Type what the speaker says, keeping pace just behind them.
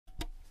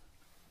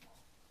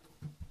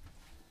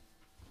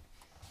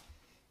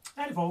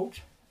Howdy folks,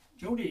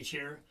 Joe Deitz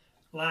here,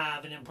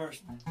 live and in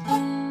person.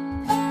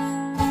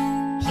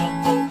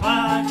 Some folk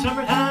like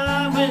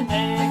summertime when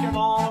they can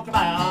walk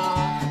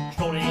about,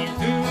 strolling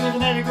through the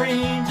meadow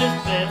greens,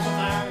 it's pleasant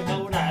there,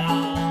 no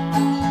doubt.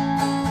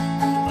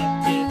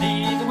 But give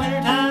me the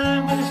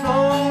wintertime when the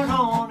snow's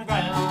on the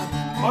ground,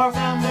 or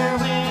found there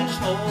when the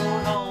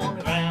snow's on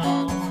the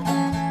ground.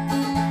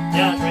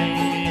 Yeah,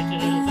 trace the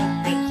little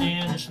footprints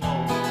in the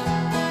snow.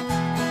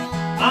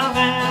 I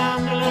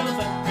found the little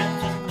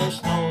footprints in the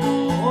snow.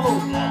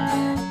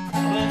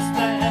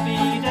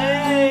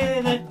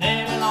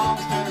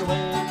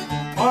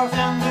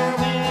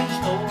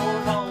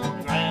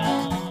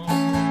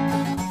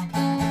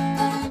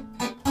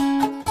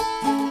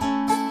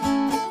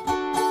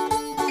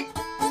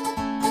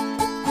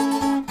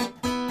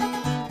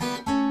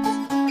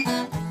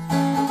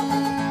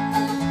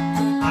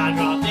 I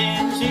dropped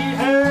in to see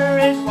her,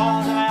 it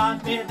was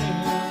about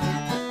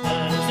midnoon,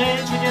 but she said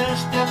she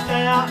just stepped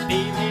out,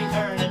 be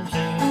returning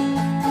soon.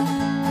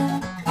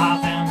 I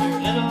found her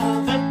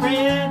little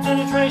footprints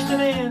and I traced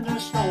them in the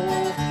snow,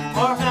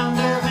 or found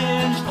her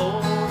when the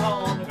snow's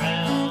on the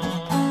ground.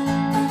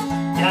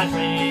 Yeah, I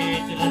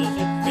traced the little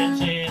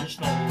footprints in the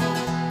snow.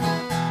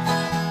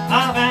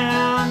 I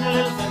found the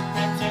little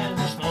footprints in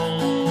the snow.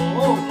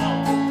 Oh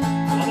Lord,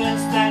 I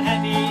bless that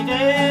happy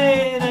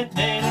day that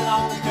made her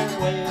lost her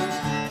way,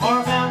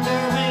 or found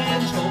her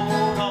when the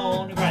snow's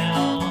on the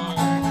ground.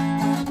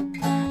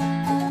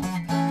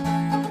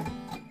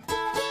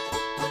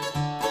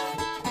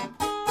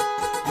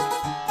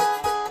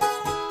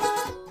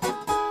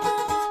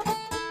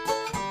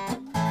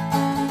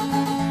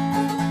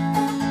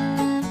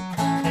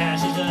 Now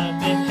she's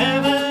up in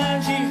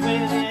heaven, she's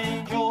with the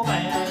angel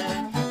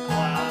band, so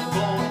I'm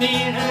gonna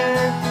meet her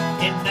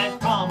in that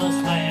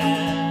promised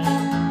land.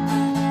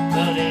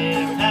 But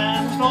every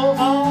time the snow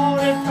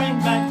falls, it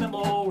brings back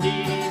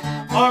memories,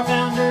 or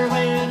found her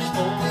when the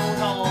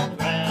snow's on the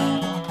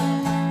ground.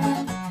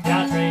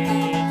 Yeah, I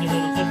traced the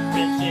little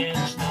footprints in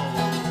the snow.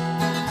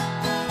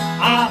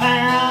 I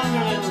found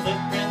her little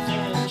footprints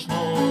in the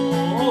snow.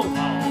 Oh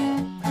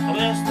Lord, I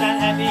bless that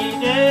happy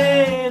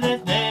day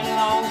that they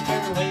lost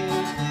her way,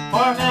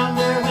 or found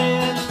her when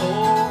the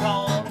snow's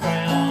on the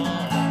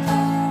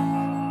ground.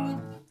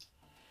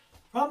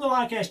 From the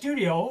Wildcat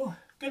studio,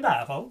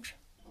 goodbye folks.